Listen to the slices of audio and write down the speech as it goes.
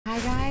Hi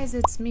guys,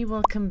 it's me,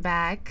 welcome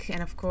back,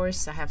 and of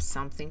course I have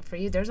something for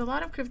you. There's a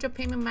lot of crypto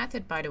payment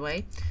method, by the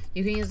way.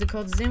 You can use the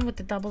code ZIM with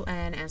the double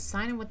N and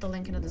sign in with the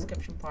link in the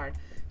description part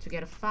to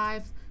get a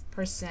 5%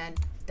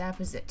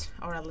 deposit.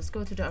 Alright, let's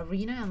go to the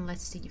arena and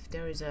let's see if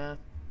there is a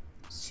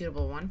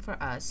suitable one for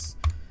us.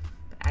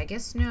 But I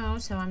guess no,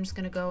 so I'm just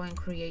gonna go and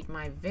create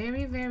my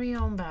very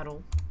own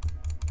battle.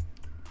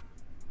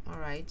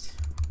 Alright,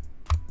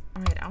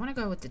 I want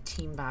to go with the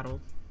team battle.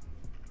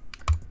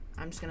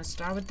 I'm just gonna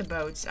start with the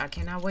boats. I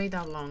cannot wait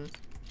that long.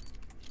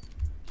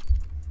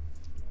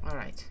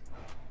 Alright.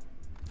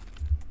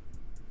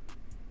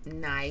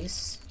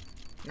 Nice.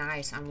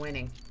 Nice, I'm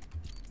winning.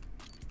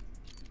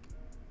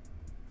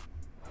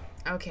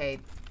 Okay,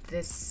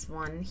 this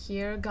one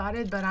here got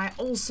it, but I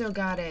also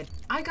got it.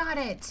 I got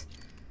it!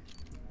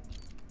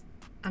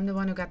 I'm the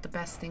one who got the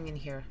best thing in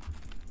here.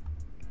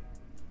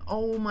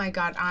 Oh my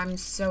god, I'm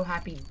so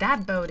happy.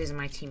 That boat is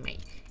my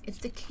teammate. It's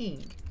the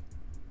king.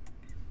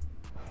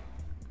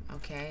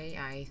 Okay,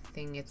 I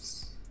think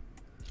it's...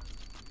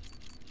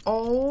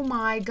 Oh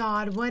my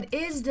god, what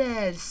is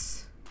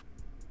this?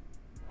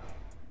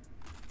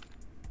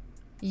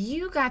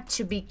 You got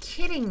to be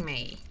kidding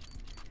me.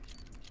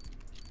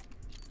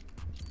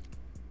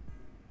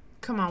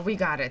 Come on, we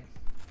got it.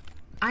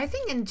 I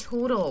think in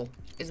total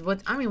is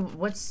what... I mean,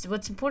 what's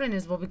important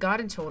is what we got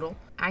in total.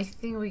 I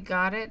think we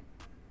got it.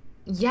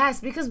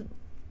 Yes, because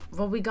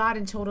what we got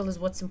in total is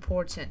what's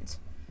important.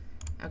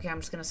 Okay, I'm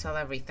just gonna sell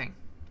everything.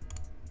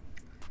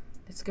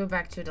 Let's go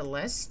back to the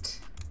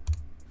list.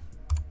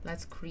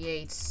 Let's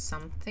create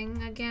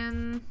something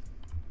again.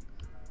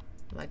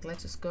 Like,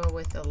 let's just go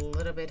with a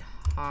little bit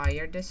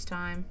higher this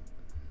time.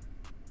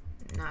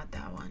 Not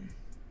that one.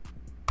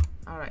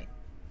 Alright.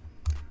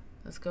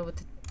 Let's go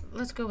with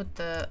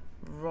the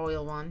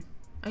royal one.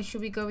 Oh,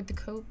 should we go with the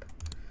cope?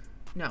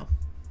 No.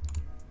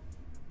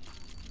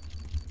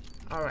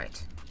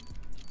 Alright.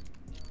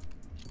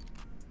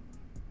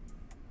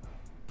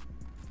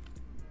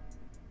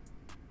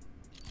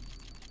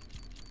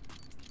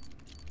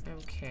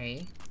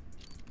 Okay.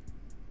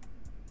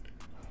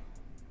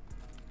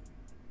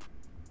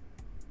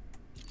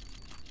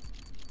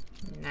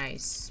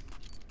 Nice.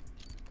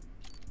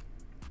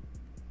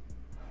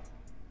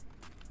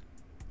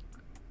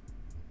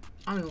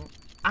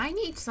 I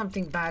need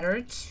something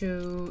better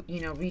to,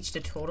 you know, reach the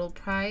total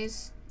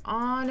prize.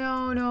 Oh,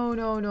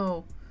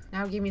 no.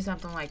 Now give me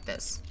something like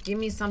this. Give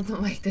me something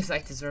like this. I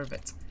deserve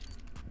it.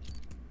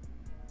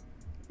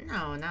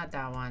 No, not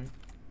that one.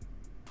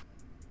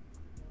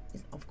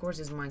 Of course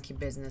it's monkey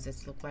business.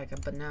 It's look like a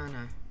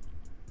banana.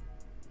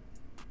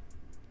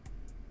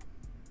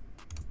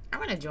 I'm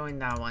gonna join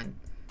that one.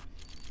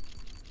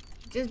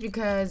 Just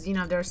because, you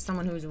know, there's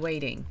someone who's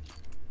waiting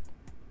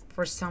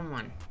for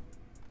someone.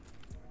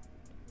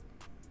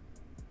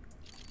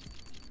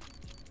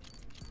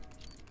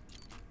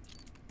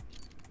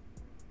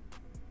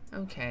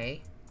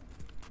 Okay.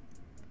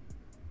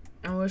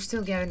 And we're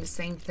still getting the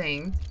same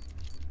thing.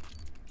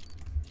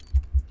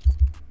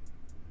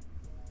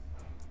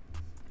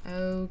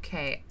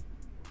 Okay.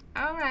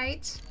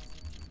 Alright.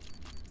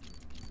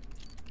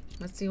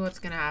 Let's see what's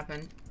gonna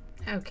happen.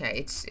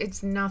 Okay,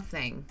 it's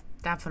nothing.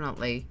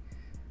 Definitely.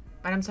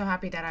 But I'm so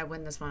happy that I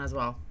win this one as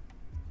well.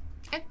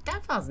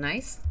 That feels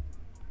nice.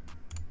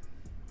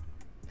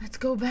 Let's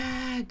go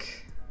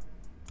back.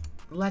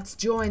 Let's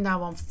join that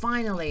one,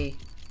 finally.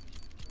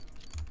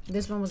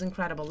 This one was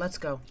incredible. Let's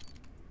go.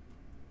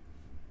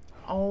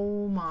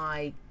 Oh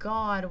my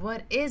god,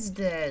 what is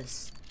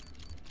this?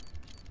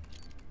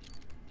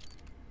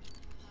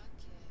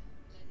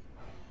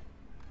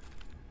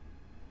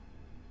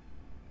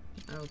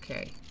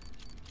 Okay.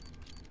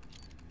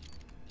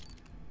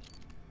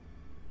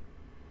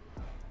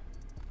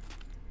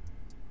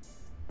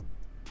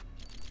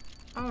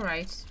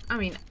 Alright. I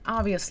mean,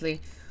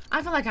 obviously,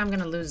 I feel like I'm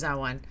gonna lose that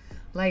one.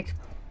 Like,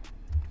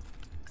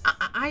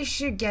 I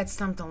should get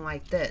something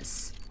like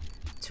this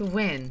to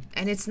win.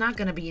 And it's not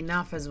gonna be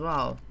enough as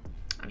well.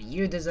 I mean,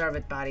 you deserve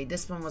it, buddy.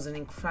 This one was an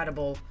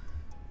incredible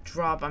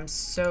drop. I'm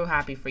so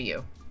happy for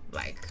you.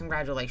 Like,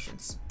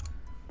 congratulations.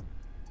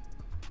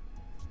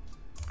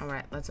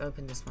 Alright, let's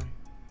open this one.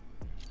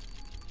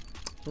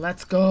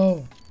 Let's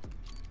go!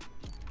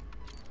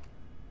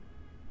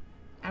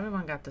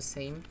 Everyone got the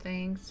same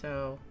thing,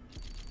 so...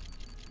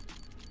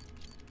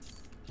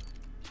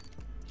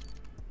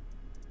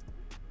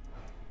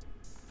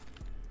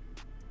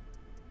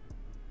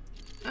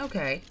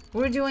 Okay,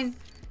 we're doing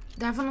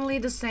definitely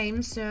the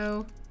same,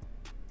 so...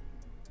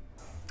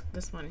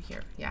 This one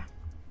here, yeah.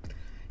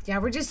 Yeah,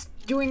 we're just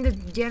getting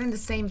the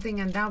same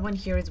thing, and that one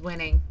here is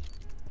winning.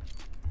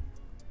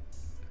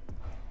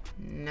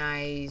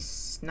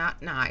 Nice.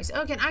 Not nice.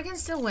 Okay, I can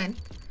still win.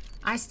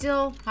 I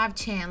still have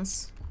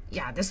chance.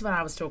 Yeah, this is what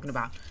I was talking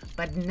about.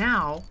 But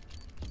now,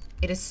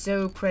 it is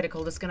so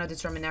critical. It's gonna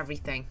determine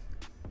everything.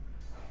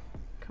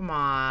 Come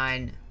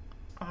on.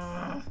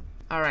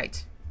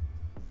 Alright.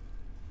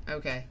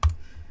 Okay.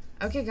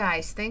 Okay,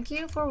 guys. Thank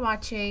you for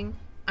watching.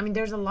 I mean,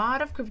 there's a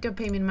lot of crypto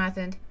payment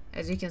method.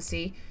 as you can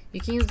see. You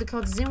can use the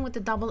code ZIM with the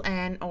double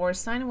N or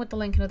sign in with the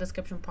link in the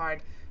description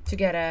part to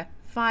get a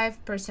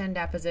 5%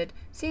 deposit.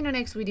 See you in the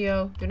next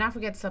video. Do not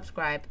forget to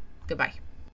subscribe. Goodbye.